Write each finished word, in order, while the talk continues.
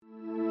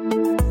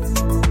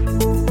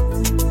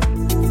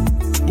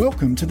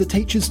welcome to the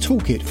Teachers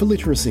Toolkit for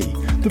Literacy,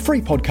 the free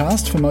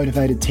podcast for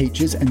motivated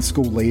teachers and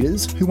school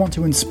leaders who want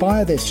to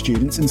inspire their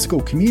students and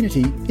school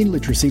community in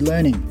literacy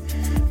learning.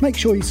 Make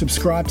sure you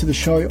subscribe to the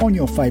show on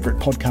your favourite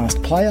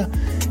podcast player,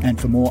 and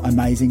for more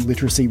amazing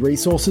literacy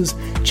resources,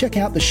 check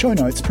out the show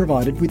notes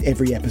provided with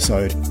every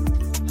episode.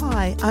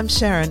 Hi, I'm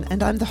Sharon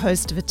and I'm the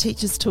host of a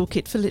Teachers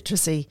Toolkit for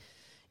Literacy.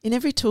 In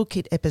every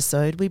Toolkit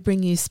episode, we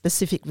bring you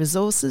specific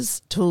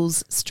resources,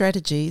 tools,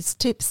 strategies,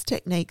 tips,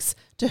 techniques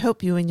to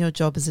help you in your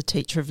job as a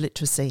teacher of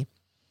literacy.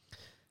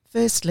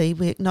 Firstly,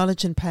 we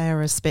acknowledge and pay our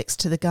respects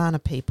to the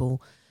Kaurna people,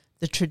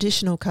 the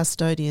traditional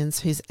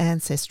custodians whose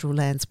ancestral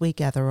lands we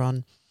gather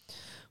on.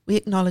 We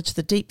acknowledge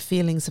the deep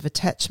feelings of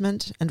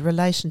attachment and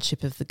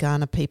relationship of the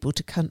Kaurna people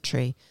to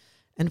country,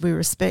 and we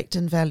respect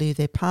and value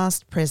their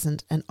past,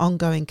 present and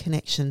ongoing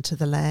connection to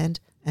the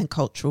land and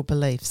cultural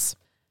beliefs.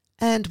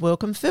 And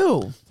welcome,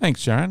 Phil.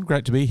 Thanks, Sharon.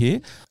 Great to be here.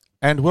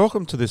 And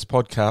welcome to this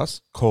podcast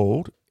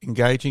called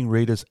Engaging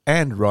Readers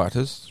and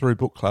Writers Through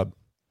Book Club.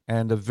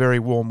 And a very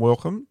warm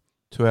welcome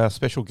to our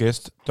special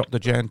guest, Dr.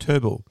 Jan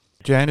Turnbull.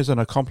 Jan is an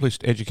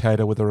accomplished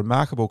educator with a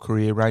remarkable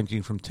career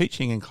ranging from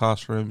teaching in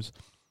classrooms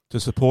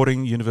to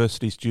supporting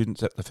university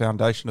students at the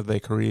foundation of their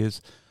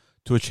careers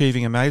to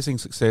achieving amazing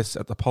success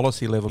at the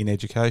policy level in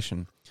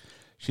education.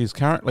 She is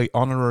currently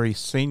Honorary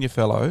Senior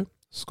Fellow,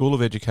 School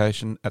of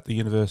Education at the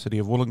University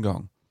of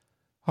Wollongong.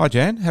 Hi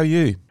Jan, how are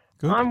you?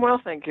 Good? I'm well,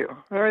 thank you.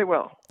 Very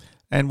well.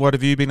 And what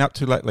have you been up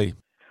to lately?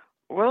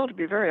 Well, to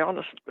be very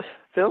honest,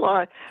 Phil,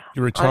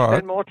 You're retired? I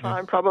spend more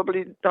time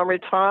I'm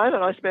retired,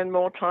 and I spend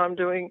more time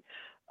doing,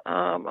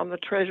 I'm the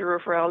treasurer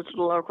for our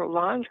little local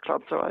Lions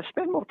Club, so I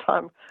spend more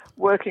time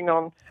working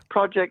on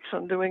projects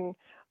and doing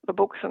the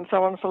books and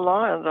so on for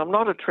Lions. I'm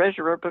not a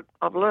treasurer, but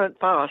I've learnt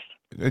fast.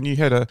 And you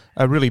had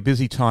a really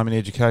busy time in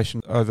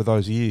education over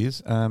those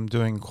years,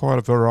 doing quite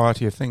a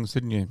variety of things,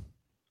 didn't you?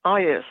 Oh,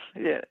 yes,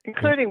 yeah,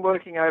 including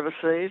working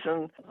overseas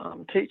and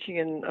teaching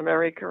in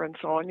America and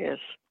so on, yes.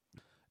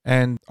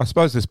 And I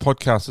suppose this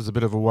podcast is a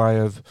bit of a way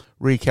of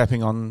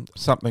recapping on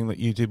something that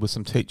you did with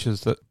some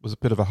teachers that was a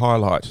bit of a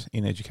highlight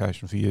in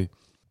education for you.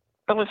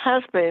 Well, it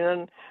has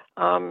been,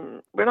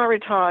 and when I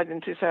retired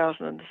in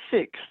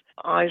 2006,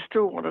 I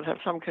still wanted to have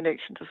some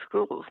connection to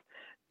schools.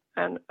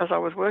 And as I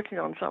was working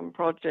on some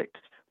project,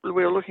 we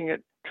were looking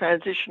at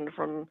transition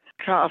from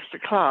class to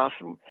class,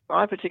 and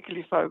I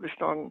particularly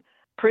focused on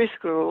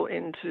preschool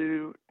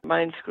into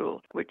main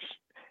school, which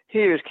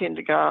here is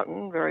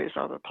kindergarten, various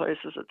other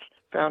places it's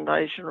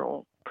foundation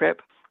or prep,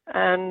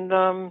 and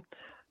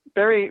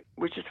Berry,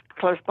 which is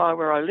close by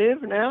where I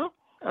live now,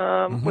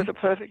 was a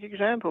perfect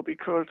example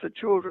because the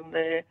children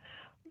there,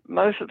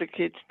 most of the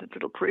kids in the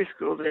little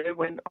preschool there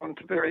went on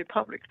to Berry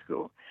Public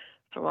School.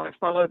 So I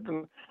followed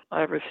them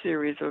over a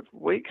series of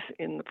weeks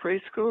in the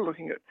preschool,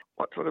 looking at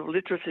what sort of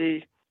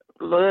literacy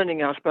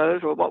learning, I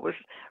suppose, or what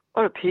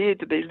appeared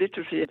to be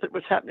literacy that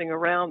was happening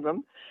around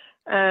them,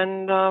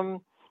 and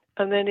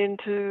then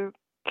into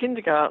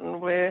kindergarten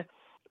where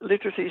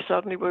literacy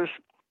suddenly was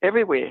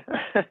everywhere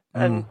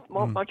and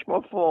much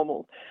more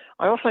formal.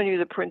 I also knew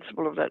the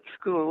principal of that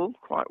school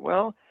quite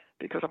well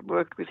because I've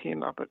worked with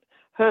him up at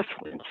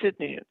Hurstville in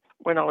Sydney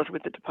when I was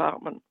with the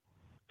department.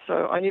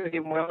 So I knew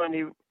him well, and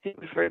he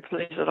was very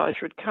pleased that I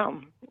should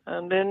come.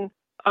 And then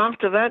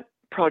after that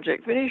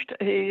project finished,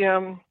 he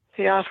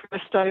asked me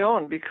to stay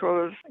on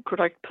because could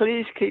I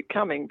please keep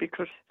coming,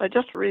 because they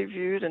just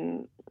reviewed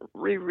and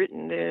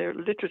rewritten their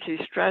literacy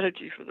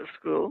strategy for the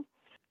school.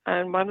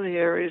 And one of the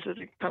areas that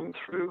had come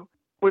through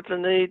was the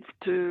need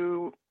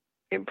to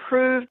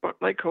improve what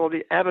they call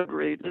the avid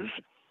readers,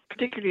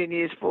 particularly in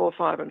years 4,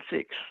 5 and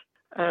 6.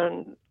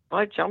 And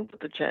I jumped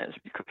at the chance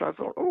because I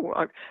thought,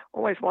 I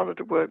always wanted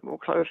to work more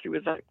closely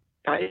with that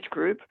age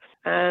group.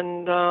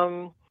 And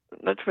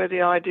that's where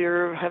the idea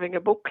of having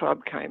a book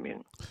club came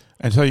in.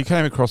 And so you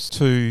came across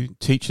two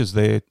teachers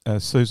there,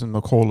 Susan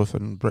McAuliffe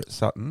and Brett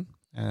Sutton.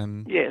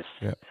 Yes.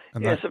 Yeah,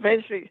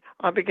 eventually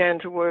I began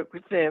to work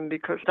with them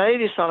because they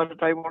decided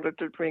they wanted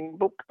to bring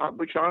book club,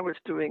 which I was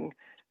doing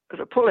as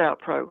a pull-out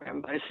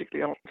program,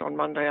 basically on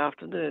Monday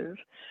afternoons.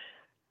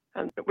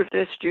 And it was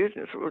their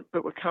students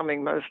that were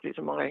coming mostly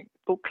to my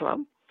book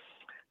club.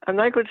 And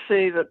they could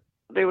see that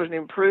there was an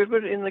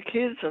improvement in the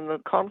kids and the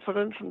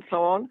confidence and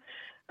so on.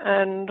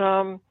 And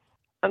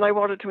they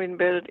wanted to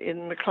embed it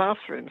in the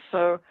classroom.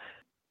 So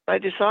they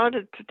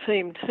decided to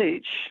team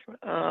teach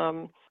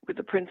with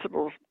the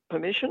principal's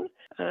permission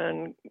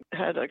and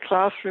had a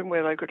classroom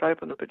where they could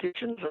open the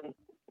petitions, and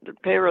the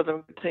pair of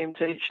them could team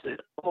teach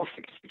all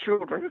 60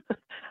 children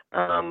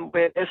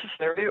where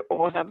necessary,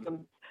 or have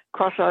them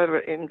cross over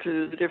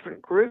into the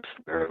different groups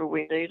wherever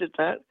we needed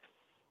that.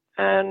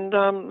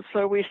 And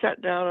so we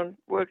sat down and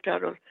worked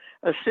out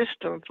a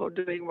system for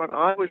doing what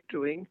I was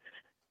doing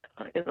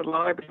in the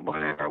library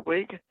 1 hour a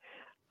week,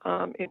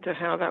 into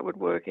how that would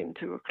work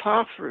into a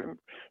classroom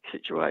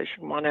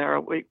situation 1 hour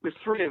a week with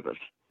 3 of us.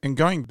 And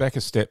going back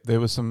a step, there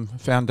was some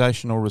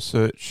foundational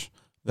research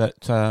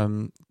that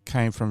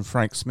came from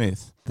Frank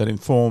Smith that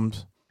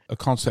informed a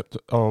concept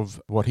of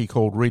what he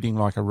called reading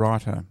like a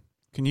writer.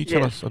 Can you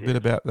tell us a bit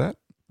about that?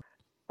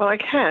 Well, I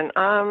can.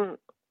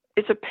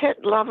 it's a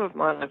pet love of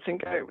mine, I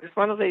think. It's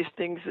one of these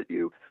things that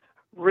you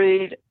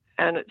read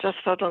and it just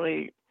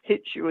suddenly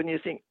hits you and you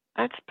think,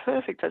 that's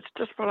perfect. That's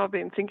just what I've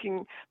been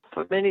thinking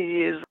for many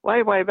years.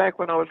 Way, way back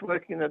when I was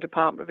working in the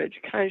Department of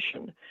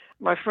Education,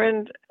 my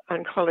friend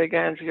and colleague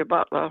Andrea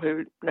Butler,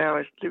 who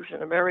now lives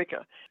in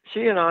America,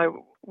 she and I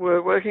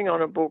were working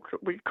on a book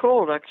that we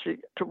called actually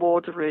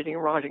Towards a Reading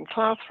and Writing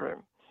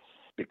Classroom,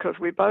 because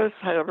we both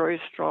had a very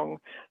strong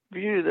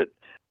view that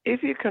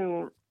if you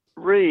can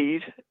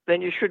read,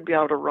 then you should be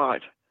able to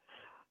write.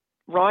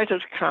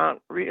 Writers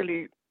can't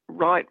really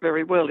write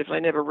very well if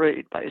they never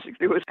read,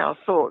 basically, was our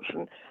thoughts.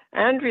 And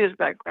Andrea's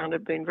background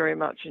had been very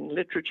much in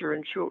literature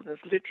and children's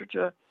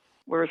literature,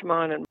 whereas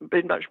mine had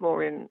been much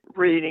more in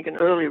reading and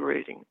early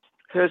reading.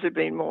 Hers had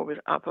been more with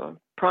upper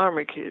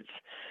primary kids.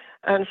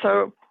 And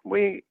so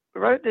we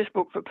wrote this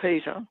book for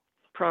PETA,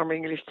 Primary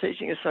English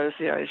Teaching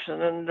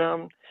Association, and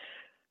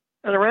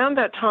around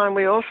that time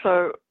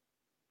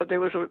there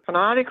was an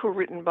article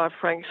written by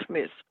Frank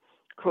Smith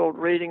called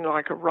Reading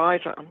Like a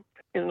Writer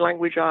in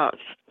Language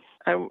Arts.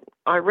 And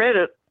I read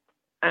it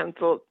and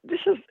thought, this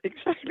is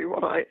exactly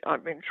what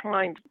I've been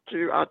trying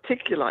to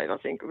articulate. I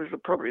think it was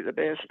probably the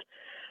best.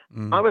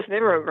 I was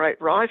never a great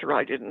writer,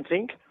 I didn't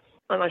think.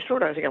 And I still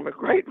don't think I'm a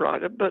great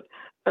writer, but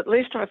at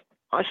least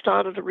I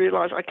started to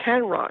realise I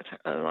can write.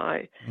 And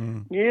I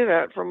knew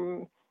that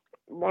from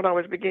what I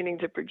was beginning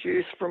to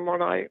produce,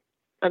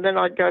 and then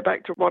I'd go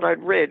back to what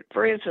I'd read.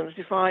 For instance,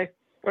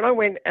 when I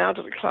went out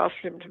of the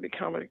classroom to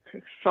become a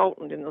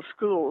consultant in the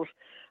schools,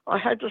 I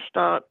had to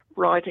start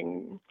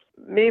writing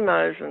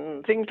memos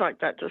and things like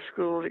that to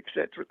schools,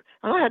 etc.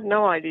 And I had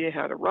no idea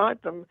how to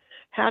write them.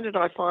 How did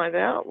I find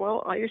out?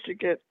 Well, I used to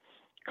get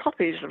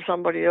copies of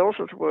somebody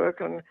else's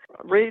work and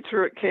read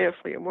through it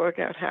carefully and work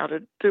out how to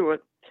do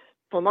it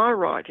for my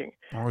writing.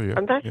 Oh, yeah.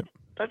 And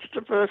that's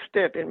the first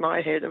step in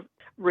my head of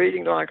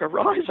reading like a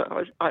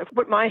writer. I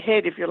put my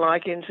head, if you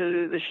like,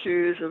 into the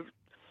shoes of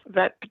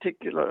that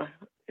particular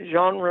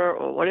genre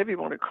or whatever you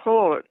want to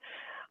call it.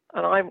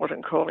 And I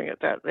wasn't calling it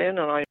that then,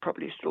 and I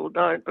probably still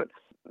don't, but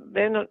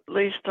then at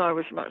least I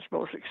was much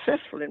more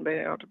successful in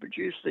being able to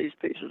produce these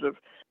pieces of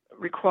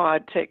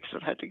required text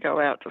that had to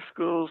go out to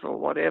schools or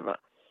whatever.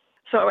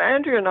 So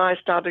Andrea and I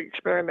started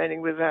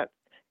experimenting with that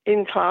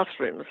in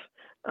classrooms,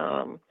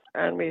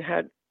 and we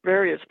had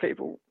various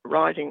people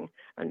writing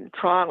and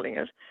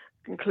trialling it,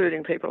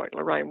 including people like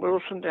Lorraine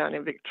Wilson down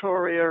in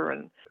Victoria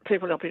and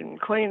people up in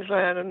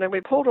Queensland. And then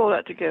we pulled all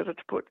that together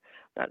to put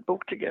that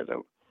book together,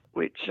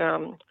 which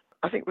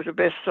I think was a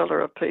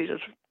bestseller of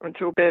Peter's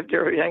until Bev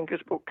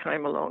Derianker's book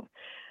came along.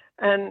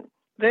 And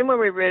then when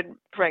we read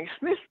Frank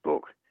Smith's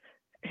book,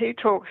 he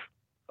talks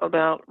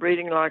about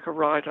reading like a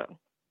writer.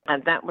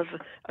 And that was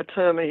a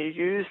term he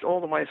used all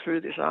the way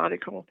through this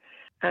article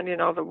and in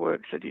other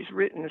works that he's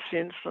written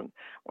since. And,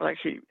 well,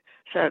 actually,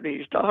 sadly,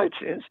 he's died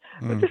since.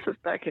 But this was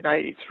back in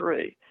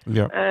 1983.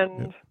 Yeah.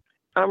 And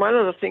one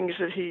of the things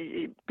that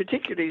he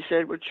particularly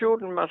said was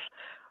children must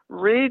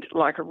read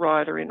like a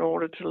writer in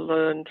order to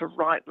learn to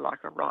write like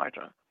a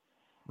writer.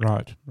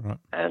 Right.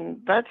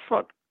 And that's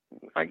what,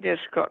 I guess,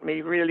 got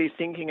me really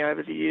thinking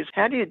over the years,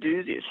 how do you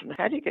do this? And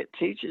how do you get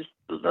teachers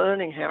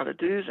learning how to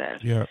do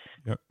that? Yeah.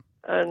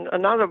 And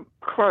another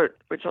quote,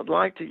 which I'd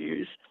like to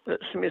use,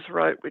 that Smith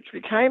wrote, which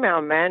became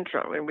our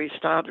mantra when we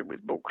started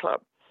with Book Club.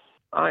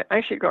 I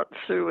actually got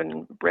Sue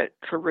and Brett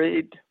to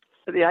read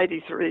the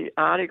 1983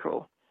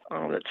 article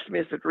that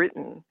Smith had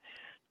written.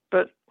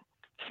 But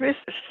Smith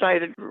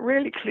stated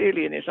really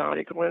clearly in his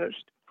article, and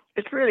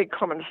it's really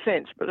common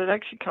sense, but it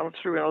actually comes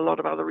through in a lot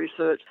of other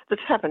research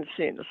that's happened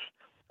since.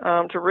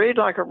 To read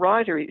like a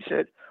writer, he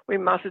said, we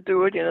must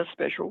do it in a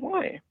special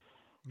way,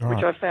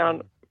 which I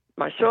found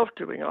myself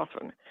doing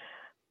often.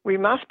 We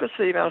must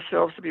perceive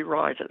ourselves to be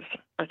writers.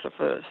 That's the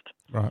first.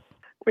 Right.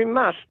 We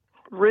must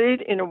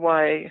read in a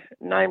way,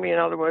 namely, in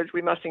other words,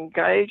 we must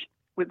engage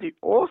with the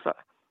author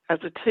as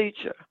a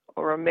teacher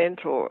or a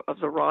mentor of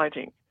the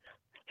writing,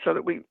 so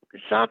that we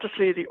start to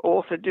see the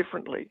author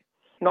differently,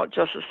 not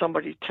just as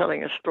somebody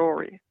telling a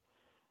story.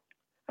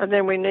 And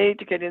then we need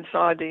to get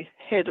inside the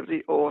head of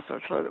the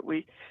author so that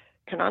we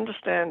can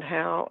understand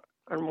how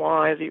and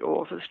why the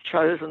author's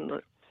chosen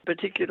the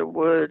particular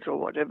words or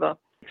whatever,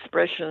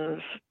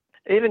 expressions,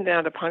 even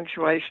down to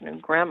punctuation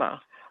and grammar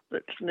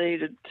that's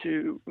needed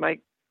to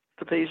make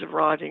the piece of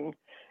writing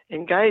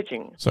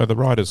engaging. So the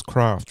writer's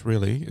craft,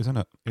 really, isn't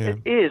it? Yeah.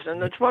 It is,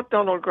 and it's what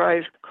Donald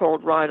Graves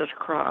called writer's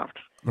craft.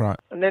 Right.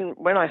 And then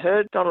when I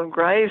heard Donald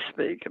Graves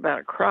speak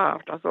about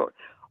craft, I thought,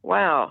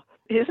 wow,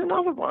 here's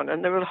another one.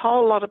 And there were a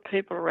whole lot of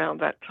people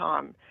around that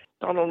time.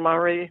 Donald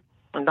Murray's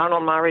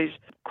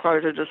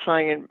quoted as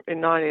saying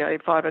in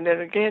 1985 and then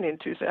again in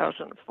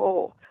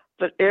 2004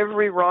 that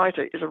every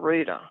writer is a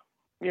reader.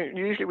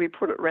 Usually we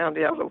put it around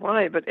the other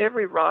way, but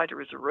every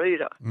writer is a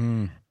reader.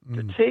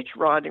 To teach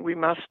writing, we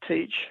must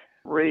teach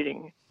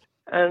reading.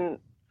 And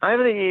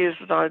over the years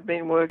that I've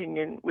been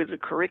working with the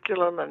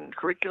curriculum and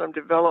curriculum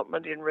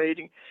development in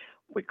reading,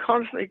 we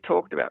constantly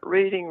talked about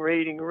reading.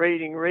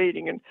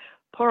 And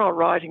poor old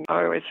writing,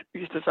 I always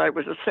used to say,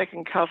 was a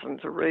second cousin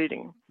to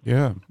reading.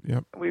 Yeah,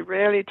 yeah. We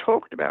rarely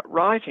talked about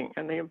writing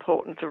and the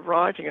importance of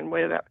writing and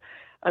where that...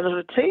 And as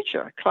a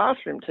teacher,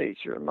 classroom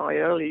teacher in my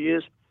early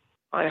years,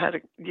 I had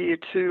a year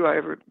 2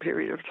 over a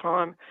period of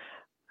time.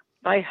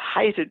 They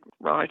hated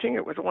writing.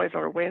 It was always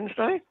on a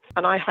Wednesday,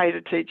 and I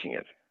hated teaching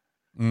it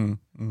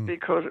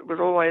because it was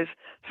always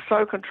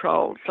so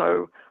controlled,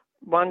 so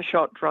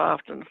one-shot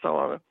draft and so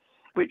on,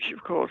 which,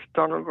 of course,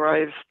 Donald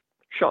Graves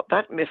shot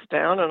that myth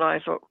down, and I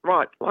thought,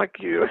 right, like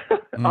you,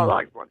 I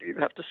like what you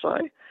have to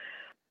say.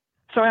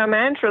 So our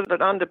mantra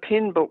that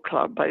underpinned Book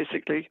Club,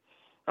 basically,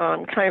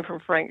 came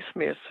from Frank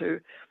Smith, who,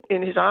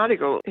 in his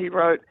article, he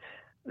wrote,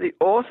 "The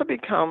author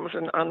becomes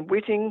an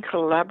unwitting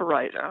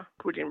collaborator,"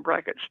 put in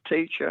brackets,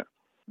 teacher,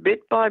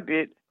 "bit by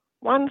bit,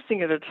 one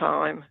thing at a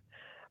time,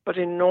 but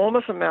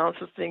enormous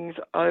amounts of things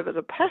over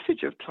the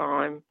passage of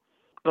time.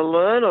 The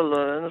learner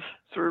learns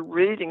through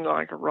reading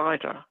like a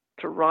writer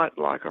to write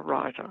like a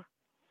writer."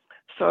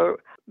 So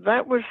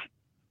that was,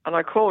 and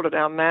I called it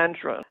our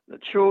mantra. The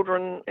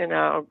children in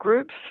our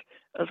groups,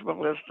 as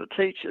well as the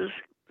teachers,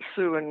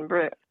 Sue and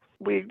Brett,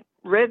 we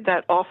read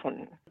that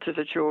often to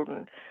the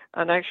children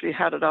and actually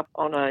had it up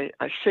on a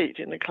sheet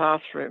in the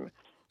classroom.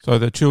 So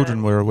the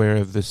children were aware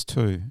of this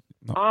too?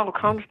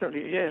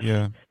 Constantly, yes.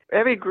 Yeah.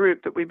 Every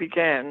group that we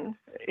began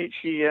each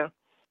year,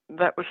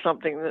 that was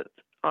something that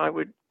I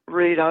would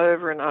read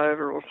over and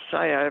over or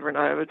say over and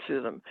over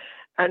to them.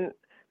 And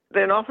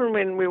then often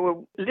when we were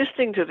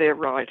listening to their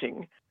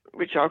writing,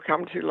 which I'll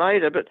come to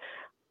later, but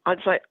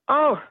I'd say,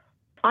 "Oh,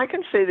 I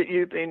can see that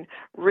you've been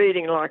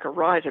reading like a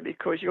writer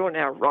because you're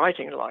now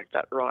writing like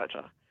that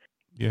writer."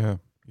 Yeah,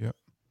 yeah.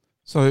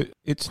 So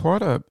it's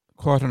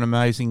quite an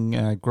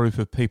amazing group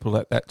of people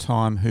at that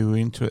time who were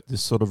into it,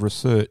 this sort of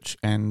research.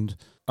 And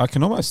I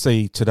can almost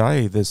see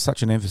today there's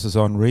such an emphasis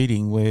on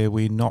reading where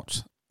we're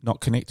not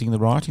connecting the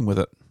writing with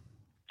it.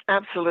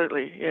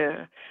 Absolutely,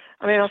 yeah.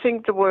 I mean, I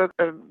think the work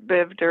of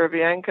Bev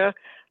Derivianca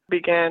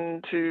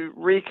began to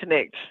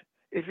reconnect,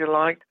 if you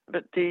like,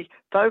 but the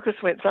focus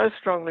went so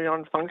strongly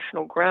on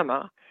functional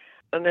grammar,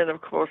 and then,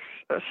 of course,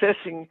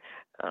 assessing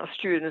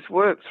students'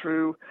 work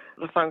through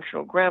the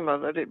functional grammar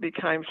that it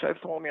became so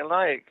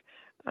formulaic.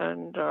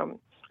 And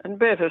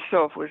Bev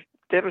herself was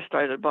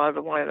devastated by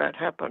the way that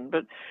happened.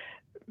 But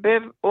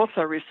Bev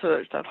also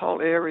researched that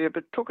whole area,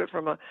 but took it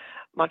from a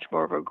much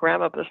more of a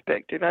grammar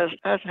perspective, as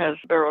has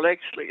Beryl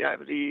Exley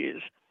over the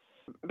years.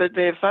 But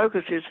their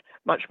focus is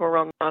much more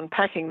on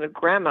unpacking the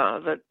grammar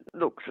that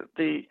looks at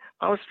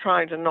I was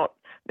trying to not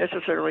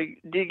necessarily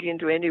dig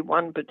into any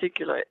one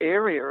particular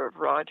area of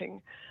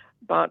writing,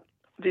 but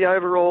the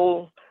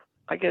overall,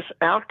 I guess,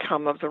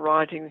 outcome of the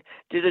writing.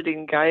 Did it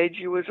engage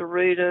you as a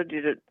reader?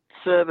 Did it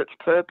serve its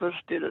purpose?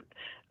 Did it,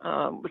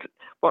 was it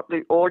what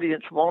the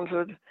audience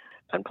wanted?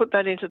 And put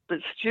that into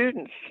the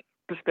student's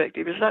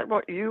perspective. Is that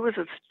what you as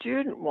a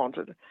student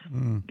wanted?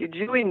 Did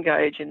you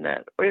engage in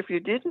that? Or if you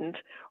didn't,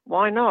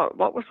 why not?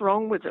 What was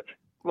wrong with it?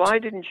 Why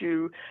didn't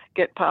you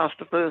get past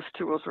the first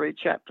 2 or 3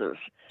 chapters?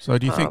 So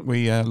do you think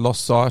we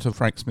lost sight of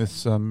Frank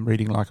Smith's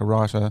reading like a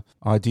writer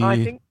idea?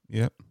 I think,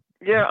 yep.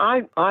 Yeah,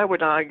 I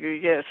would argue,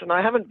 yes. And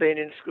I haven't been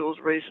in schools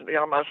recently,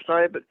 I must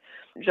say, but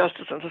just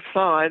as an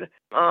aside,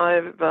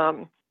 I've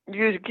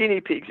used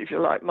guinea pigs, if you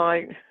like.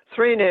 My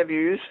 3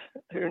 nephews,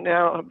 who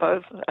now are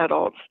both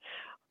adults,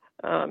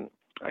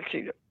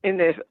 actually in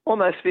their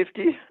almost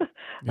 50,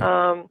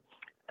 yeah.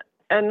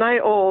 And they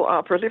all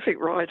are prolific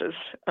writers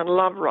and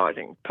love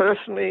writing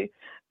personally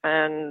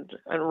and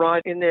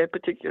write in their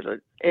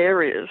particular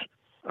areas.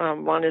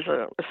 One is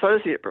an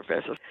associate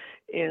professor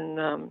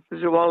in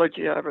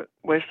zoology over at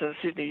Western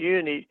Sydney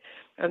Uni,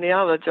 and the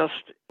other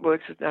just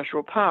works at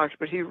national parks,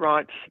 but he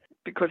writes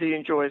because he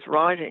enjoys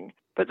writing.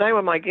 But they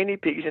were my guinea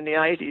pigs in the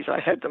 80s. I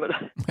had them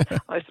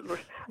I used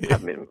to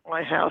have them in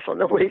my house on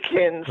the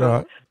weekends.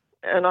 Right.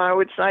 And I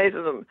would say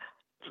to them,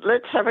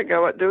 let's have a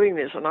go at doing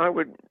this. And I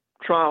would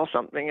trial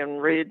something and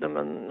read them,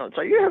 and I'd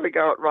say, you have a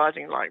go at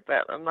writing like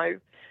that. And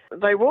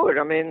they would.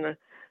 I mean,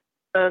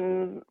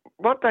 and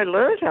what they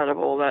learned out of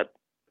all that,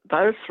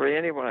 those 3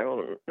 anyway,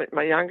 or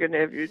my younger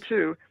nephew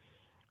too,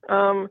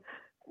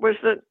 was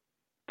that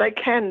they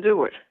can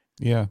do it.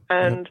 Yeah.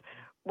 And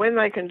when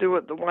they can do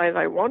it the way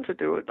they want to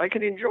do it, they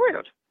can enjoy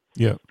it.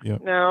 Yeah, yeah.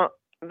 Now,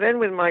 then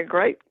with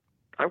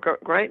I've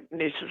got great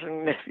nieces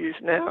and nephews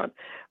now, and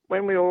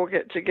when we all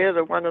get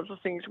together, one of the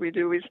things we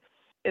do is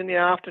in the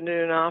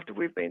afternoon after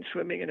we've been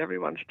swimming and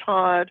everyone's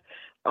tired,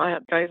 I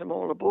gave them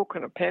all a book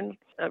and a pen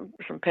and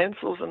some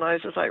pencils, and I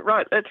used to say,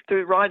 right, let's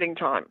do writing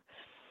time.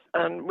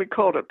 And we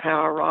called it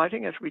power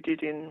writing, as we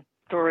did in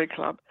Story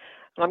Club.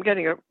 And I'm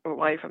getting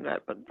away from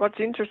that. But what's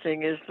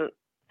interesting is that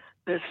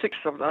there's 6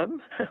 of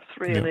them,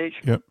 3 in each,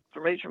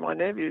 from each of my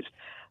nephews.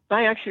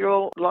 They actually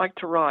all like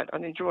to write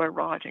and enjoy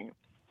writing.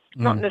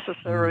 Not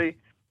necessarily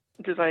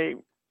do they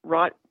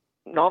write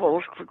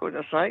novels, for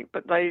goodness sake,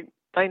 but they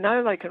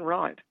know they can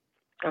write.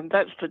 And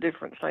that's the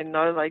difference. They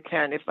know they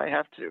can if they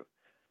have to.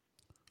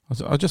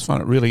 I just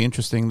find it really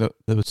interesting that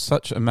there were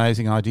such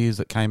amazing ideas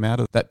that came out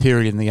of that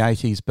period in the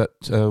 80s,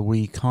 but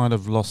we kind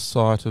of lost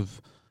sight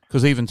of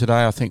Because even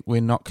today, I think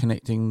we're not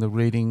connecting the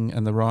reading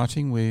and the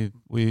writing. We're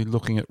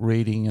looking at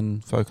reading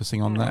and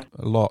focusing on that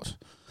a lot.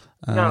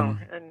 No,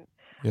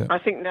 and I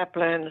think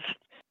NAPLAN's,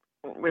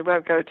 we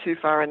won't go too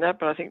far in that,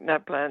 but I think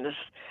NAPLAN has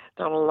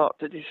done a lot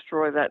to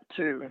destroy that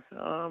too.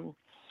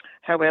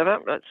 However,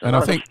 that's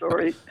another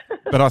story.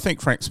 But I think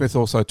Frank Smith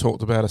also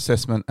talked about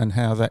assessment and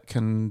how that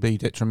can be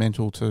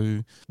detrimental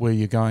to where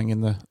you're going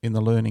in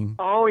the learning.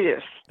 Oh,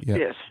 yes, Yep.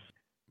 yes.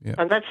 Yep.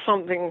 And that's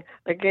something,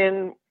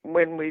 again,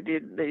 when we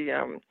did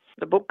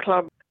the book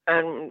club,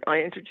 and I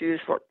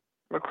introduced what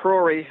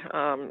McCrory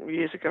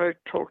years ago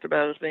talked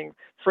about as being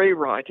free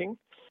writing,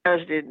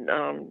 as did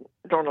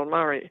Donald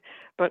Murray.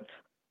 But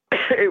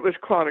it was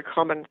quite a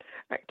common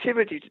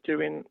activity to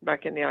do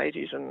back in the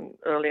 80s and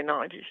early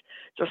 90s,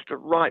 just to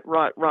write,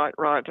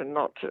 and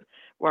not to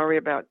worry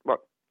about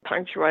what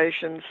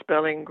punctuation,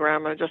 spelling,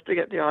 grammar, just to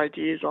get the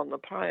ideas on the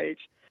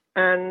page.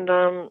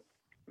 And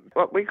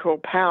what we call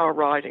power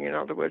writing, in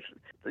other words,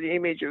 the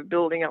image of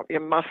building up your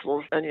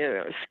muscles and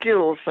your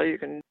skills so you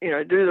can,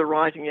 do the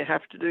writing you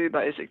have to do,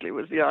 basically,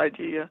 was the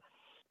idea.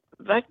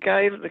 That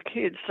gave the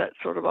kids that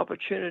sort of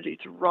opportunity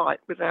to write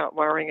without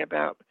worrying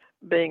about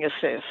being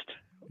assessed.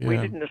 Yeah. We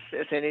didn't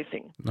assess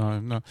anything.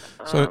 No.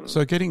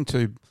 So getting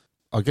to,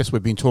 I guess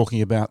we've been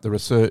talking about the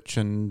research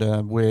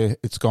and where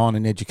it's gone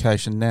in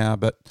education now,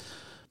 but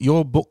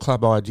your book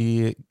club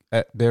idea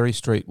at Berry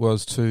Street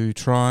was to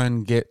try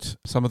and get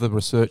some of the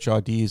research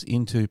ideas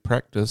into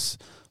practice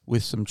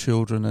with some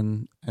children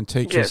and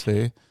teachers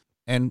there.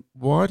 And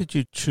why did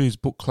you choose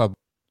book club?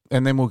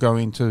 And then we'll go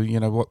into,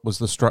 what was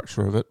the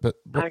structure of it. But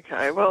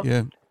okay, well,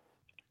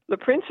 the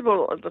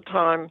principal at the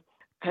time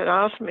had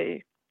asked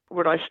me,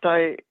 would I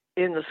stay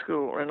in the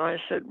school? And I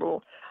said,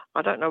 well,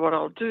 I don't know what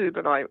I'll do,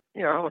 but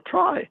I'll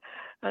try.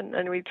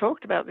 And we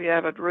talked about the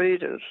avid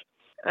readers.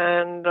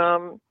 And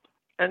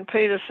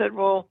Peter said,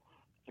 well,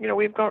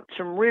 we've got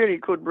some really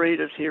good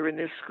readers here in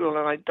this school,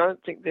 and I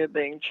don't think they're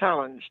being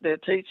challenged. Their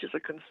teachers are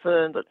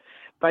concerned that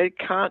they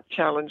can't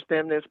challenge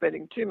them. They're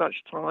spending too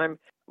much time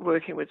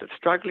working with the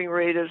struggling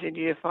readers in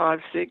year 5,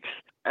 6,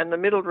 and the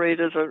middle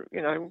readers are,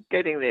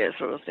 getting there,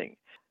 sort of thing.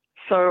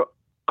 So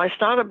I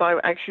started by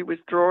actually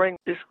withdrawing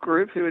this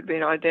group who had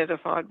been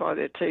identified by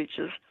their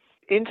teachers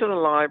into the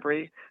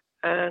library,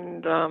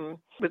 and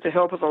with the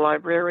help of the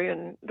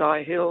librarian,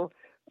 Di Hill,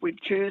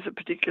 we'd choose a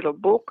particular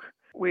book.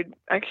 We'd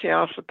actually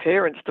ask the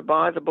parents to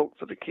buy the book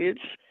for the kids.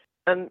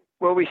 And,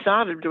 well, we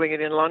started doing it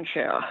in lunch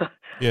hour.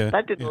 Yeah,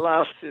 that didn't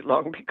last too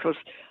long because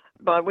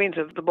by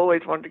winter the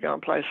boys wanted to go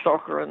and play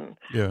soccer and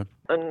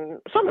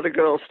some of the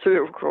girls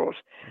too, of course.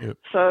 Yep.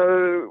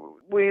 So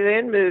we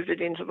then moved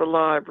it into the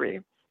library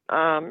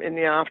in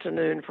the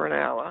afternoon for an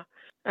hour.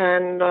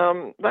 And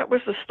that was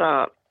the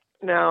start.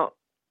 Now,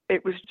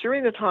 it was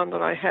during the time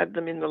that I had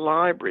them in the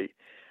library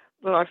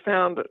that I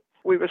found that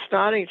we were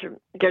starting to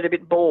get a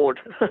bit bored.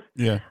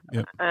 Yeah.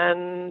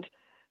 And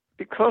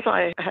because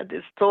I had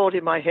this thought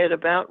in my head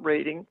about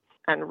reading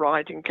and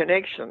writing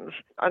connections,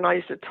 and I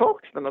used to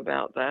talk to them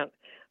about that,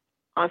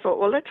 I thought,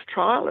 well, let's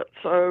trial it.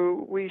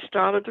 So we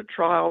started to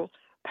trial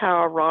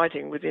power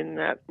writing within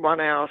that 1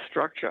 hour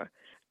structure.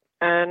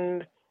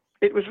 And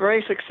it was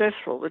very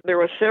successful. There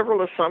were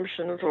several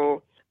assumptions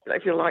or,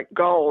 if you like,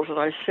 goals that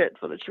I set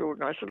for the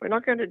children. I said, we're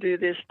not going to do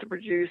this to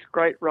produce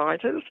great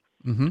writers.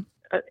 Mm-hmm.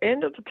 At the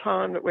end of the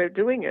time that we're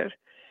doing it,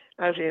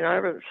 as in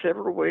over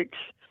several weeks,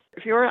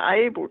 if you're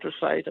able to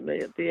say to me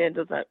at the end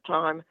of that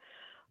time,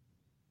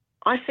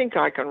 I think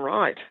I can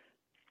write,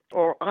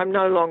 or I'm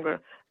no longer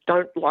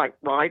don't like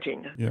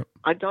writing. Yep.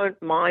 I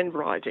don't mind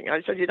writing.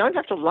 I said, you don't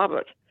have to love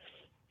it,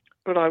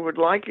 but I would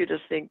like you to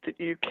think that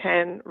you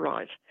can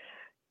write.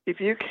 If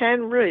you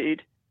can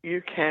read,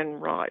 you can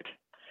write.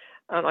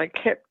 And I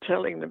kept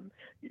telling them,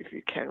 if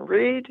you can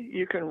read,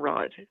 you can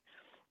write.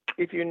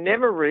 If you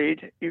never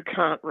read, you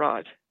can't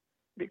write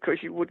because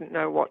you wouldn't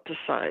know what to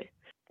say.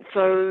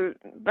 So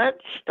that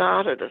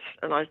started us,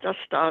 and I just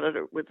started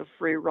it with the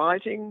free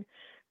writing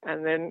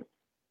and then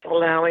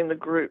allowing the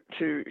group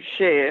to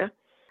share.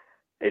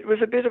 It was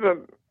a bit of a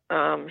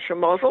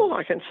schmozzle,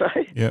 I can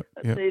say. Yep.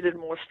 It needed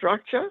more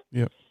structure.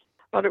 Yep.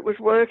 But it was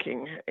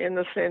working in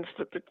the sense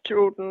that the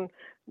children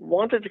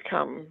wanted to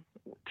come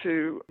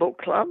to book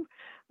club.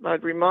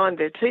 They'd remind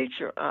their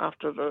teacher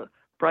after the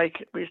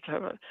break. We used to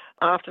have an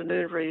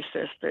afternoon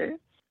recess there.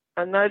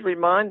 And they'd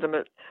remind them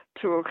at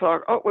 2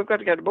 o'clock, oh, we've got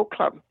to go to book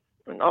club.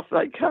 And off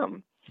they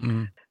come.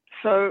 Mm.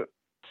 So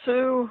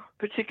Sue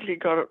particularly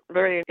got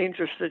very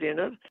interested in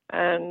it.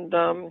 And,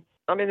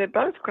 they're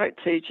both great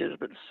teachers,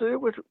 but Sue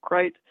was a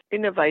great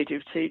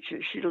innovative teacher.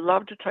 She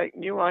loved to take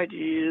new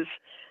ideas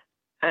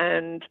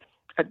and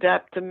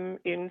adapt them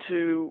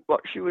into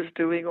what she was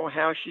doing or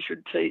how she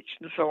should teach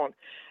and so on.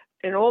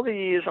 In all the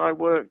years I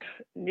worked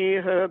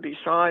near her,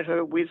 beside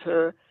her, with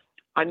her,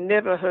 I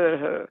never heard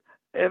her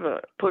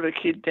ever put a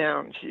kid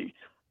down. She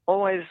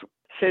always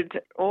said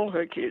to all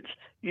her kids,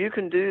 you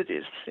can do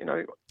this,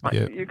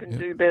 you can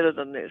do better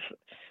than this.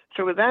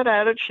 So with that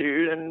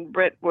attitude, and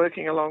Brett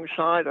working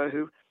alongside her,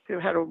 who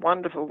had a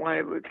wonderful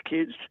way with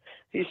kids,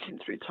 he's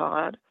since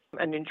retired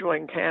and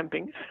enjoying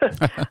camping.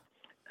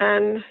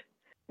 And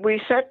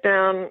we sat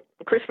down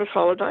Christmas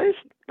holidays.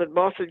 The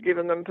boss had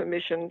given them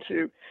permission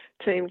to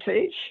team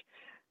teach,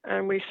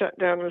 and we sat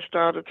down and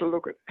started to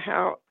look at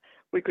how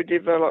we could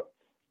develop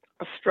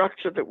a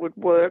structure that would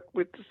work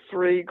with the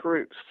 3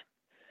 groups.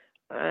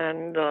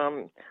 And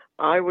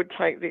I would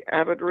take the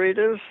avid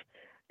readers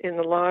in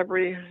the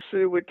library.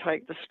 Sue would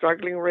take the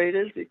struggling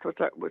readers because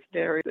that was an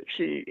area that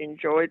she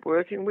enjoyed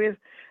working with,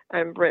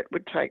 and Brett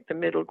would take the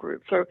middle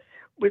group. So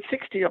with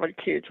 60-odd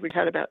kids, we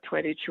had about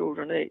 20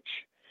 children each.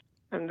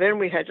 And then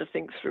we had to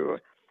think through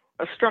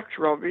a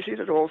structure, obviously,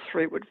 that all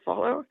 3 would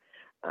follow,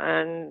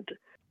 and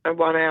a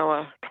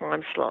 1-hour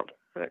time slot.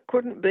 And it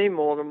couldn't be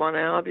more than 1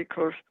 hour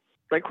because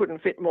they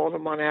couldn't fit more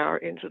than 1 hour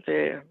into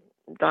their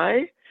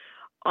day.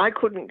 I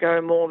couldn't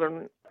go more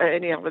than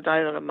any other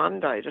day than a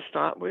Monday to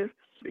start with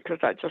because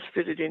that just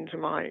fitted into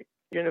my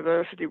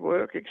university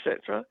work,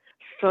 etc.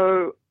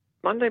 So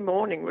Monday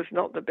morning was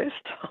not the best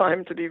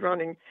time to be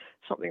running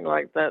something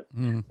like that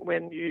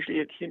when usually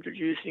it's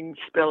introducing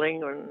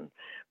spelling and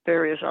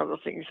various other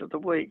things of the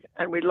week.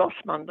 And we lost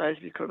Mondays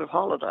because of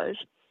holidays.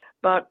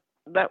 But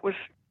that was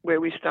where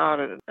we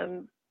started,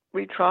 and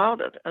we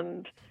trialled it.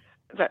 And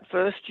that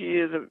first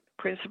year, the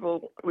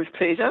principal was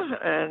Peter,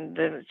 and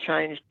then it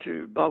changed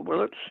to Bob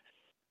Willits.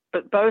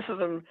 But both of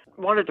them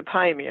wanted to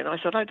pay me, and I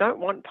said, I don't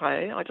want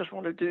pay. I just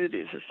want to do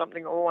this. It's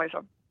something always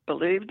I've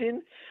believed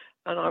in,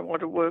 and I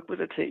want to work with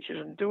the teachers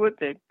and do it.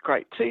 They're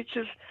great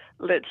teachers.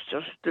 Let's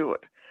just do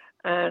it.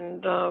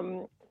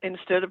 And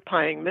instead of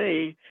paying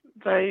me,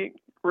 they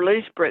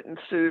released Brett and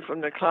Sue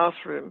from the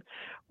classroom.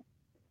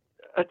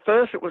 At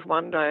first, it was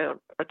 1 day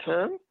a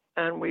term,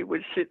 and we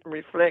would sit and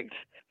reflect.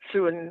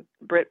 Sue and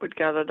Brett would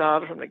gather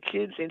data from the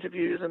kids,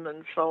 interview them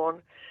and so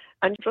on,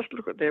 and just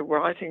look at their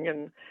writing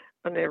and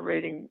their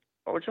reading,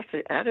 or just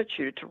their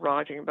attitude to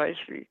writing,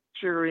 basically,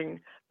 during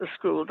the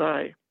school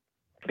day.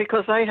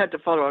 Because they had to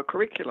follow a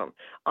curriculum.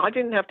 I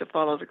didn't have to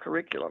follow the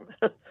curriculum.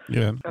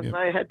 And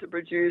they had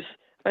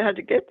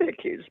to get their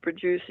kids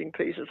producing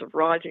pieces of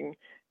writing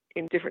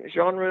in different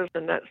genres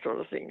and that sort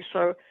of thing.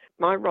 So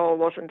my role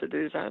wasn't to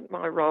do that.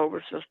 My role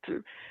was just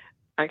to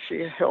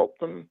actually help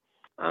them,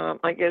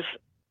 I guess,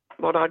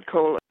 what I'd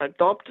call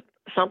adopt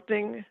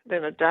something,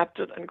 then adapt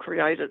it and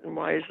create it in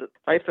ways that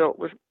they felt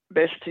was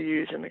best to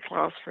use in the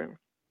classroom.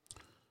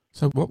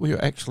 So what were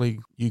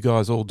you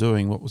guys all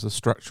doing? What was the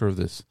structure of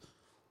this?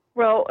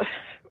 Well,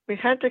 we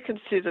had to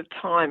consider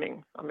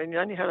timing. I mean, you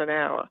only had an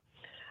hour.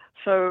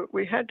 So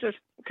we had to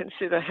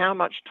consider how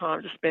much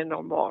time to spend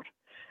on what.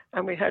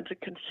 And we had to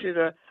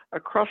consider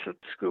across a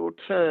school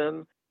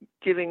term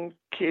giving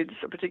kids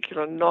a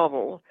particular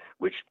novel,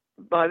 which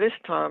by this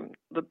time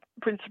the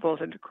principals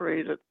had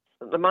agreed that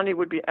the money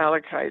would be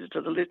allocated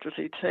to the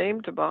literacy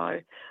team to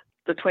buy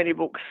the 20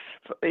 books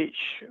for each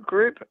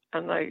group,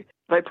 and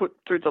they put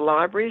through the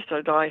library,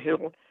 so Di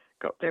Hill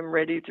got them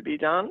ready to be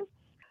done.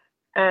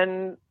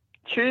 And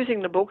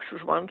choosing the books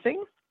was one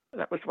thing.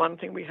 That was one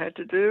thing we had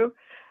to do.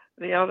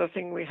 The other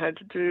thing we had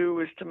to do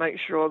was to make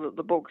sure that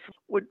the books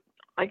would,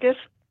 I guess,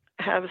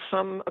 have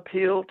some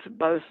appeal to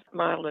both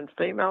male and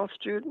female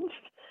students.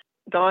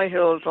 Di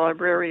Hill's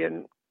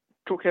librarian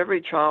took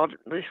every child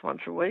at least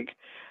once a week,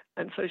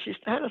 and so she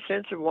had a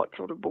sense of what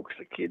sort of books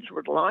the kids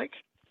would like.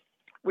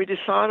 We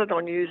decided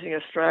on using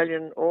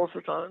Australian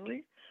authors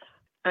only,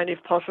 and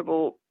if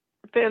possible,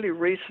 fairly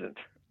recent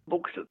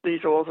books that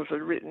these authors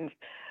had written,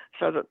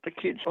 so that the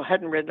kids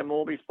hadn't read them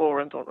all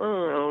before and thought,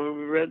 oh,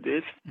 we read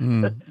this.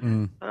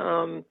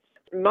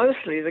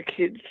 Mostly the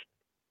kids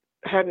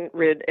hadn't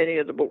read any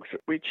of the books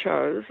that we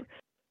chose,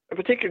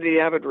 particularly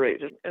the avid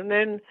readers. And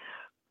then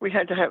we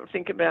had to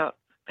think about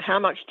how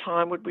much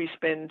time would we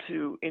spend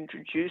to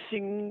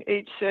introducing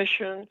each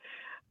session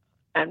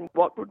and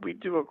what would we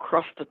do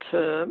across the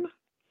term.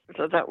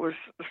 So that was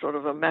sort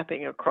of a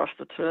mapping across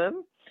the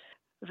term.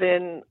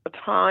 Then a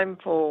time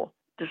for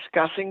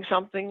discussing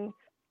something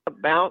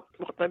about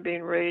what they've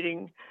been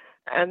reading,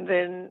 and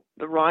then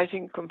the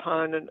writing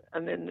component,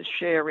 and then the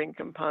sharing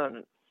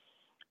component.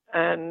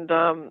 And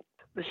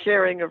the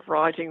sharing of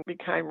writing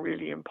became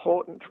really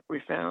important, we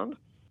found.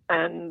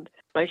 And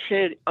they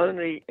shared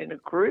only in a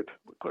group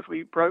because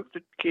we broke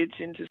the kids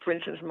into, for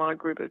instance, my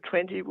group of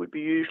 20 would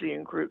be usually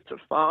in groups of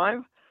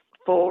 4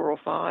 or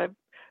 5,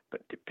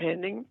 but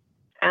depending.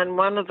 And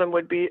one of them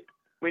would be,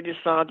 we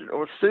decided,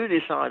 or Sue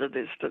decided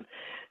this, that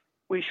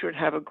we should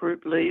have a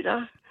group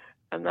leader,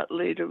 and that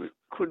leader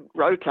could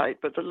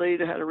rotate, but the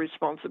leader had a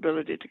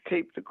responsibility to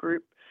keep the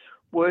group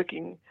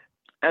working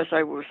as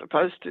they were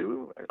supposed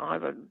to,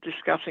 either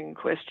discussing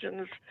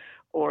questions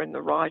or in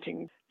the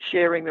writing,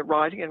 sharing the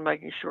writing and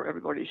making sure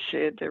everybody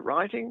shared their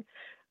writing,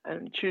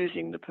 and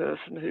choosing the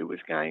person who was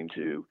going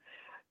to,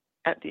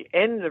 at the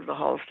end of the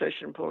whole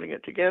session, pulling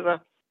it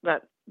together,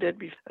 that there'd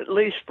be at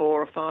least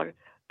 4 or 5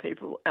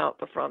 people out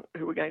the front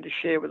who were going to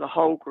share with the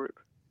whole group.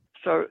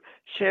 So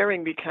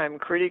sharing became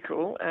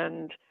critical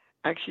and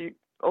actually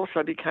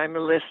also became a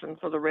lesson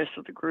for the rest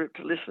of the group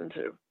to listen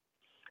to.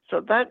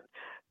 So that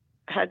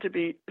had to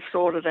be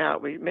sorted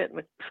out. We met in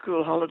the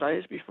school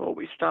holidays before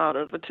we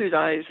started, for 2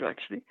 days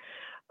actually,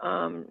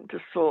 to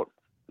sort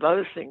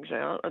those things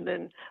out and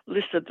then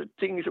listed the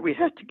things that we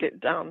had to get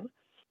done.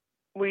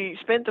 We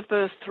spent the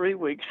first 3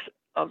 weeks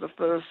of the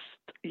first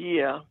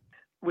year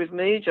with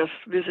me just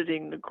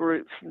visiting the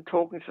groups and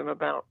talking to them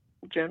about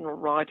general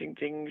writing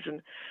things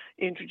and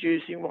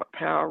introducing what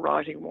power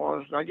writing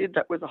was. And I did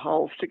that with the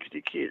whole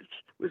 60 kids,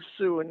 with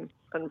Sue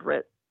and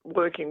Brett,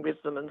 working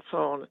with them and so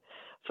on,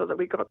 so that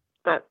we got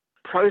that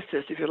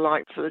process, if you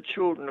like, for the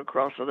children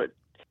across, so that it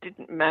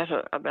didn't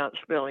matter about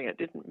spelling, it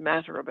didn't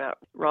matter about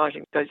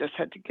writing. They just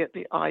had to get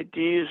the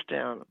ideas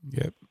down.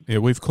 Yeah,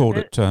 we've called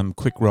it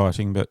quick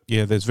writing, but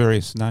yeah, there's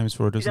various names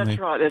for it, isn't there?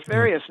 That's right, there's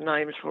various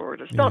names for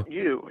it. It's not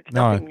you, it's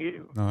nothing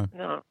new.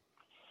 No.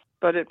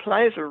 But it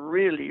plays a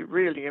really,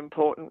 really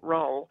important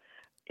role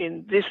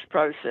in this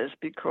process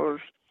because,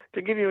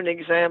 to give you an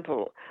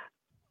example,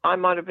 I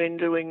might have been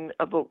doing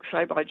a book,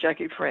 say, by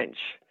Jackie French.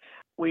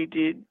 We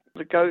did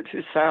The Goat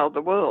Who Sailed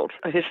the World,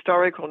 a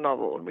historical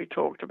novel, and we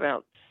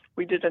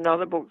did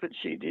another book that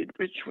she did,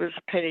 which was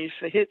Pennies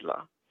for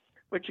Hitler,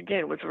 which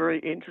again was very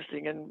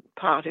interesting and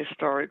part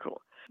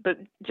historical. But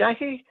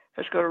Jackie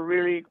has got a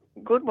really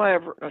good way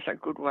of, I say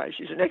good way,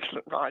 she's an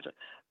excellent writer,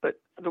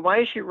 but the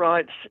way she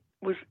writes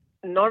was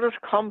not as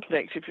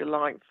complex, if you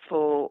like,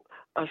 for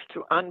us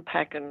to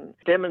unpack and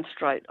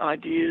demonstrate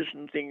ideas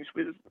and things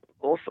with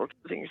all sorts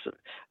of things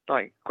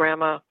like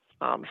grammar,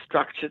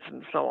 structures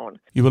and so on.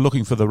 You were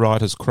looking for the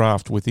writer's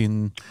craft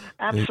within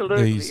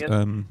these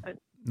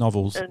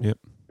novels. Yep.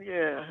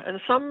 Yeah, and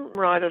some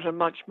writers are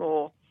much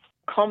more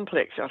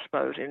complex, I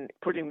suppose, in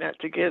putting that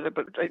together,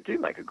 but they do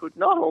make a good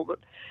novel, but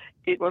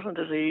it wasn't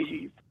as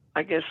easy,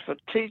 I guess, for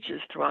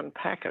teachers to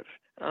unpack it.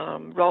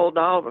 Roald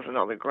Dahl was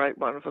another great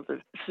one for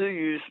Sue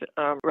used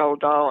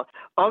Roald Dahl,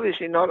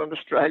 obviously not an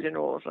Australian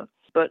author,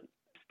 but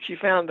she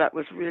found that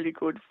was really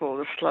good for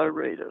the slow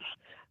readers.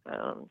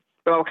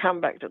 But I'll come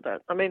back to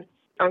that. I mean,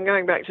 I'm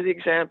going back to the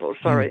example,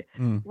 sorry.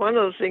 One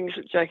of the things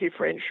that Jackie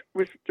French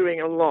was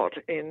doing a lot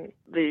in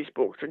these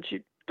books, and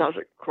she does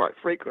it quite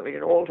frequently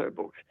in all her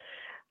books,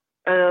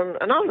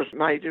 and others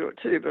may do it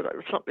too, but it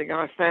was something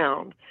I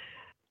found,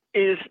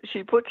 is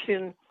she puts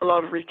in a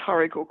lot of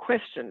rhetorical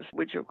questions,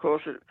 which of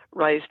course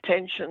raise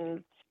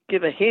tension,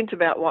 give a hint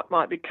about what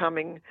might be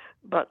coming,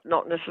 but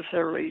not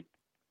necessarily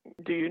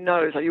do you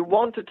know. So you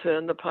want to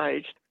turn the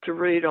page to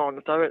read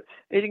on, so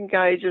it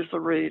engages the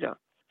reader.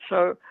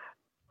 So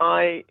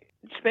I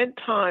spent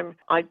time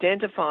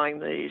identifying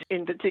these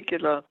in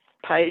particular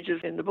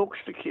pages in the books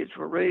the kids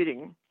were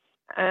reading.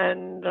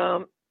 And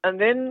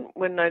then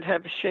when they'd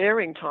have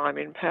sharing time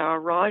in power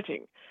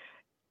writing,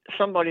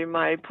 somebody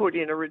may put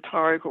in a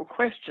rhetorical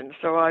question.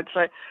 So I'd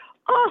say,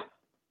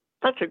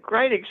 that's a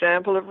great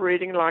example of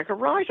reading like a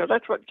writer.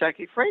 That's what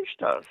Jackie French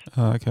does.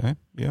 Okay,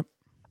 yep.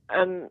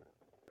 And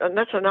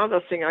that's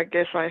another thing I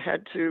guess I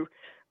had to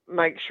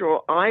make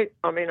sure I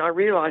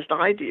realised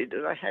I did,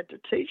 and I had to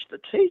teach the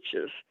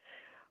teachers,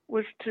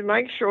 was to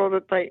make sure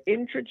that they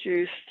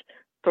introduced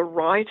the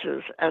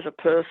writers as a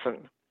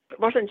person. It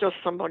wasn't just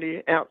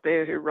somebody out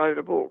there who wrote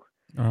a book.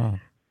 Oh.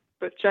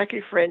 But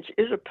Jackie French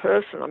is a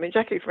person. I mean,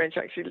 Jackie French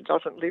actually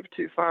doesn't live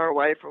too far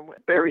away from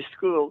Berry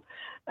School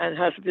and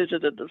has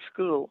visited the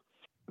school.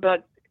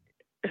 But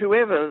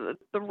whoever,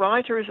 the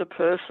writer is a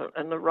person,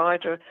 and the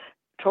writer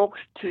talks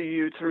to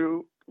you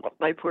through what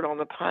they put on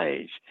the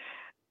page.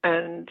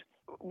 And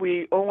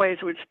we always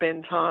would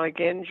spend time,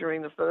 again,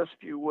 during the first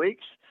few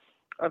weeks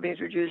of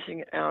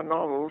introducing our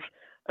novels,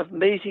 of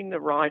meeting the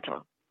writer.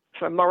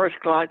 So Morris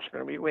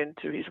Gleitzman, we went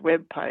to his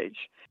web page,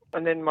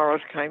 and then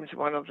Morris came to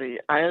one of the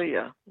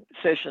ALIA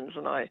sessions,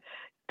 and I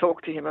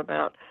talked to him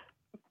about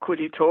could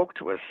he talk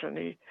to us, and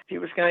he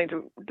was going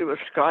to do a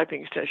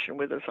Skyping session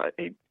with us.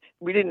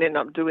 We didn't end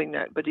up doing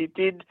that, but he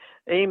did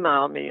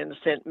email me and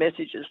sent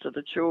messages to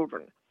the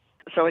children.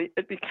 So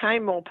it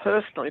became more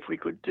personal if we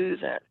could do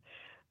that.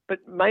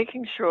 But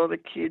making sure the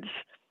kids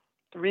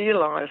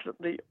realised that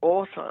the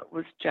author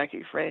was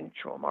Jackie French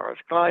or Morris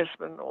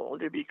Gleitzman or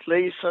Libby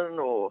Gleason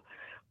or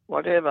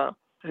whatever,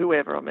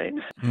 whoever, I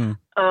mean.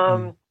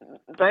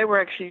 They were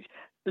actually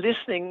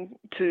listening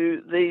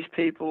to these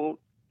people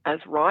as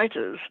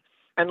writers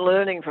and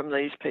learning from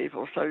these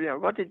people. So,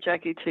 what did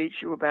Jackie teach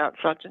you about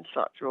such and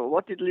such? Or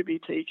what did Libby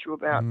teach you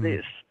about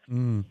this?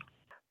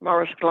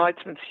 Morris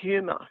Gleitzman's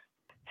humour.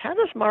 How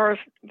does Morris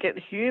get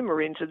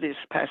humour into this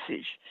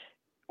passage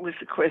was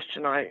the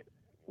question I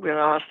would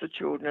ask the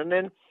children. And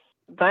then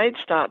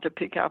they'd start to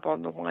pick up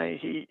on the way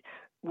he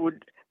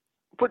would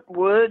put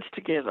words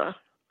together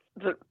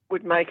that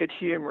would make it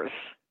humorous.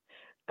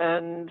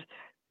 And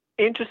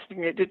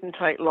interestingly, it didn't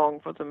take long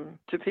for them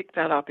to pick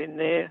that up in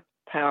their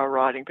power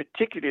writing,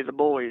 particularly the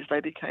boys. They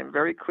became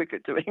very quick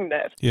at doing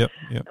that. Yep.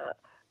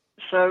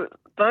 So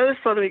those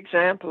sort of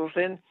examples,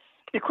 then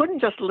you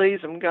couldn't just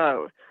leave them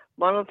go.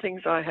 One of the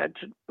things I had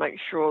to make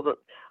sure that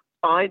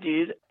I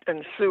did,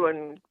 and Sue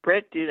and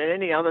Brett did, and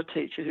any other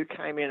teacher who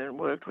came in and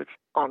worked with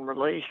on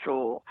relief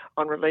or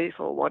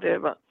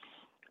whatever,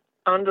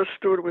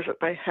 understood was that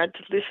they had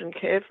to listen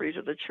carefully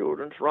to the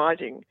children's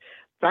writing.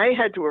 They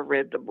had to have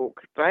read the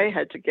book. They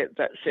had to get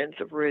that sense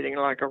of reading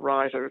like a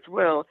writer as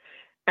well,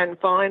 and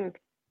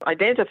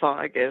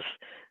identify, I guess,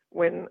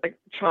 when a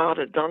child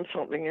had done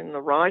something in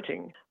the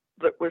writing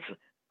that was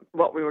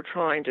what we were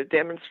trying to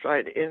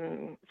demonstrate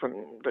from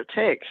the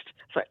text,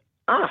 say,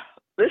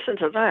 listen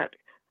to that,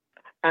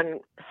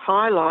 and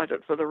highlight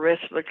it for the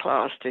rest of the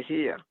class to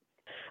hear.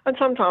 And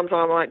sometimes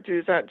I might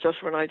do that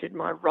just when I did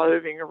my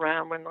roving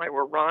around when they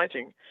were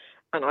writing,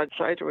 and I'd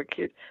say to a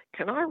kid,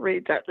 can I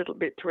read that little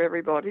bit to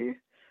everybody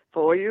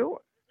for you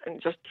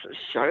and just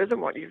show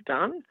them what you've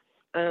done?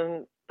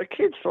 And the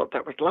kids thought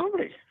that was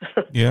lovely.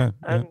 Yeah.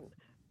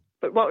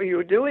 But what you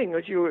were doing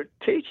was you were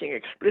teaching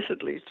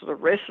explicitly to the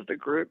rest of the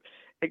group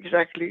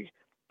exactly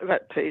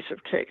that piece of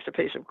text, a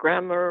piece of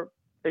grammar,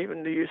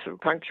 even the use of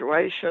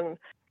punctuation,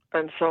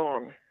 and so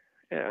on.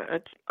 Yeah,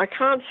 I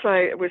can't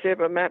say it was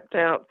ever mapped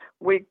out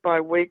week by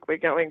week, we're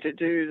going to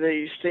do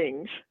these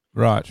things.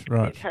 Right.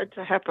 It had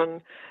to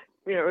happen,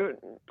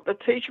 a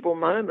teachable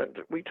moment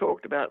that we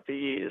talked about for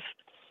years,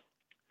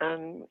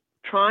 and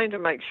trying to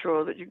make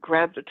sure that you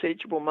grabbed the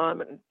teachable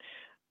moment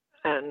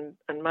and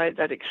made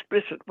that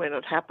explicit when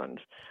it happened.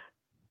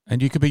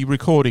 And you could be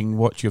recording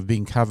what you've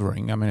been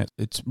covering. I mean,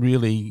 it's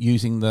really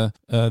using the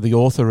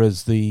author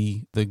as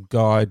the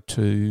guide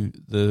to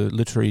the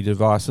literary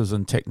devices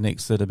and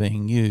techniques that are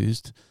being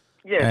used.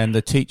 Yes. And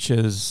the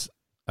teachers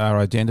are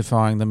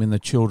identifying them in the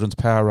children's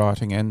power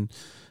writing, and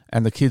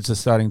the kids are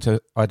starting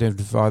to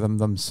identify them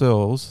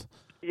themselves.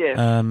 Yes.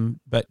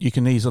 But you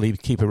can easily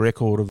keep a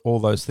record of all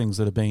those things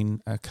that have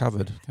been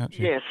covered, can't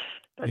you? Yes,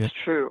 that's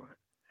true.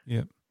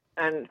 Yeah.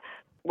 And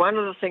one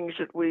of the things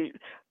that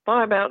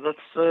by about the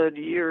third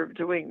year of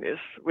doing this,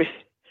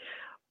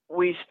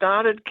 we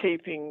started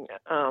keeping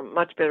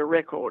much better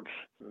records,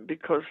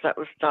 because that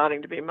was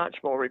starting to be much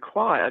more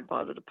required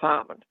by the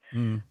department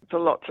for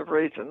lots of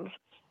reasons.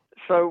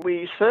 So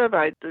we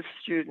surveyed the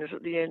students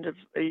at the end of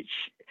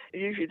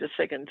usually the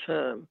second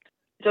term,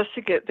 just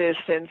to get their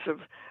sense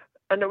of,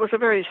 and it was a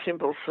very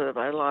simple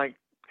survey, like,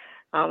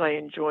 are they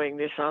enjoying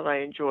this? Are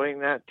they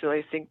enjoying that? Do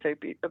they think they'd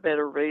be a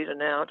better reader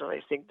now? Do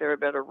they think they're a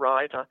better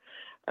writer?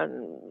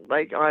 And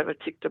they either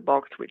ticked a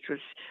box which was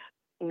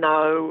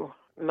no,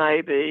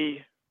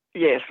 maybe,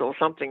 yes, or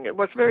something. It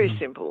was very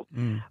simple.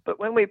 But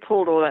when we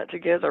pulled all that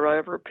together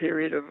over a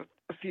period of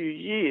a few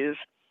years,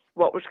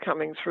 what was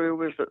coming through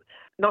was that,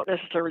 not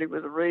necessarily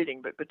with the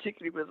reading, but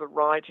particularly with the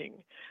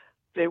writing,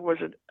 there was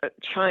a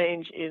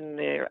change in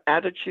their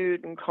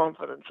attitude and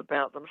confidence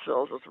about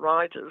themselves as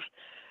writers.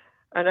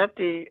 And at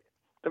the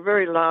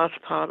very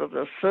last part of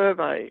the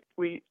survey,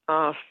 we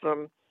asked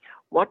them,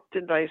 what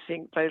did they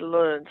think they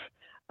learned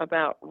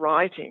about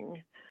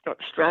writing, what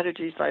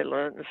strategies they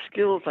learned, the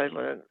skills they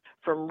learned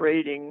from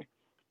reading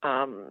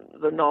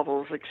the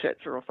novels,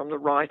 etc., from the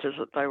writers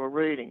that they were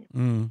reading.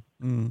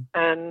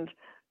 And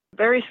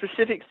very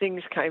specific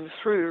things came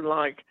through,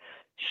 like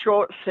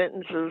short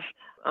sentences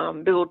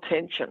build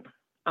tension.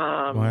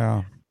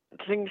 Wow.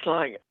 Things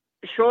like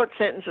short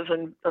sentences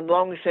and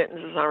long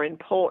sentences are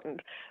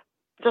important.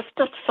 Just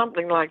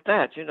something like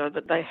that,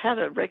 that they had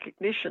a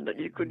recognition that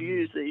you could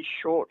use these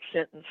short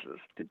sentences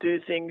to do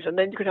things, and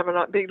then you could have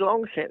a big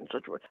long sentence.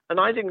 And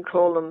I didn't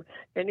call them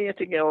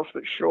anything else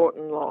but short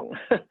and long.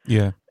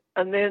 Yeah.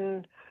 And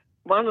then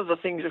one of the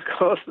things, of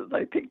course, that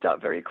they picked up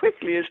very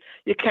quickly is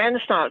you can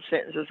start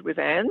sentences with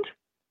and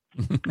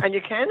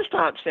you can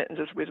start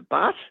sentences with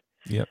but.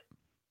 Yep.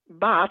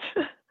 But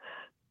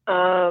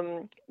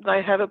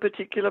they have a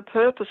particular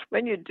purpose.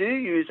 When you do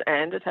use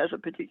and, it has a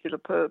particular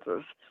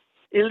purpose.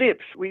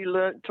 Ellipse, we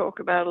talk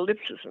about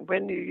ellipses and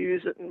when you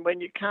use it and when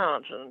you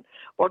can't and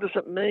what does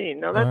it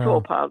mean. Now, that's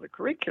all part of the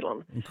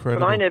curriculum.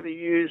 Incredible. But I never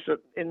used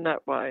it in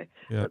that way.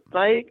 Yep. But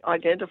they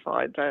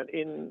identified that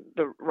in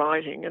the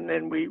writing, and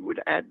then we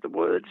would add the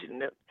words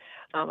in it,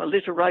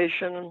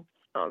 alliteration,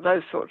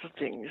 those sorts of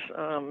things.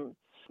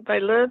 They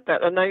learned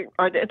that, and they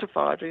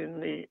identified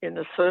it in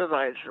the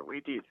surveys that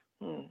we did.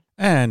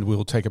 And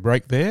we'll take a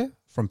break there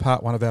from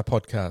part 1 of our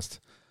podcast.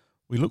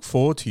 We look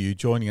forward to you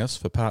joining us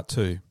for part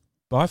 2.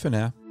 Bye for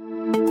now.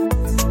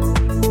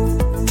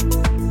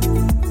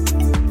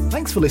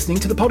 Thanks for listening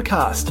to the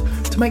podcast.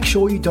 To make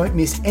sure you don't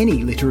miss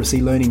any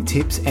literacy learning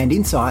tips and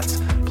insights,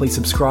 please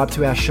subscribe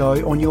to our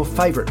show on your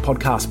favourite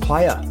podcast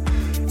player.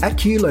 At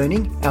Q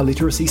Learning, our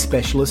literacy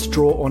specialists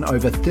draw on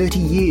over 30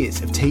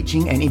 years of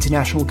teaching and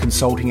international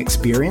consulting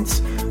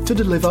experience to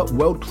deliver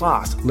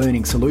world-class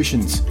learning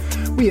solutions.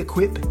 We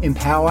equip,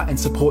 empower and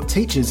support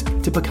teachers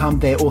to become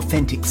their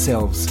authentic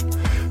selves.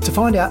 To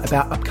find out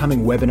about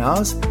upcoming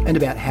webinars and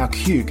about how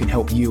Q can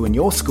help you and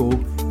your school,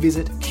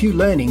 visit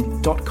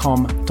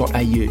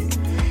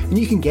qlearning.com.au. And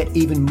you can get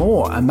even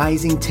more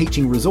amazing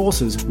teaching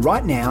resources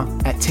right now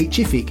at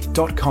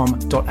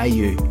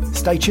teachific.com.au.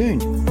 Stay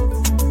tuned.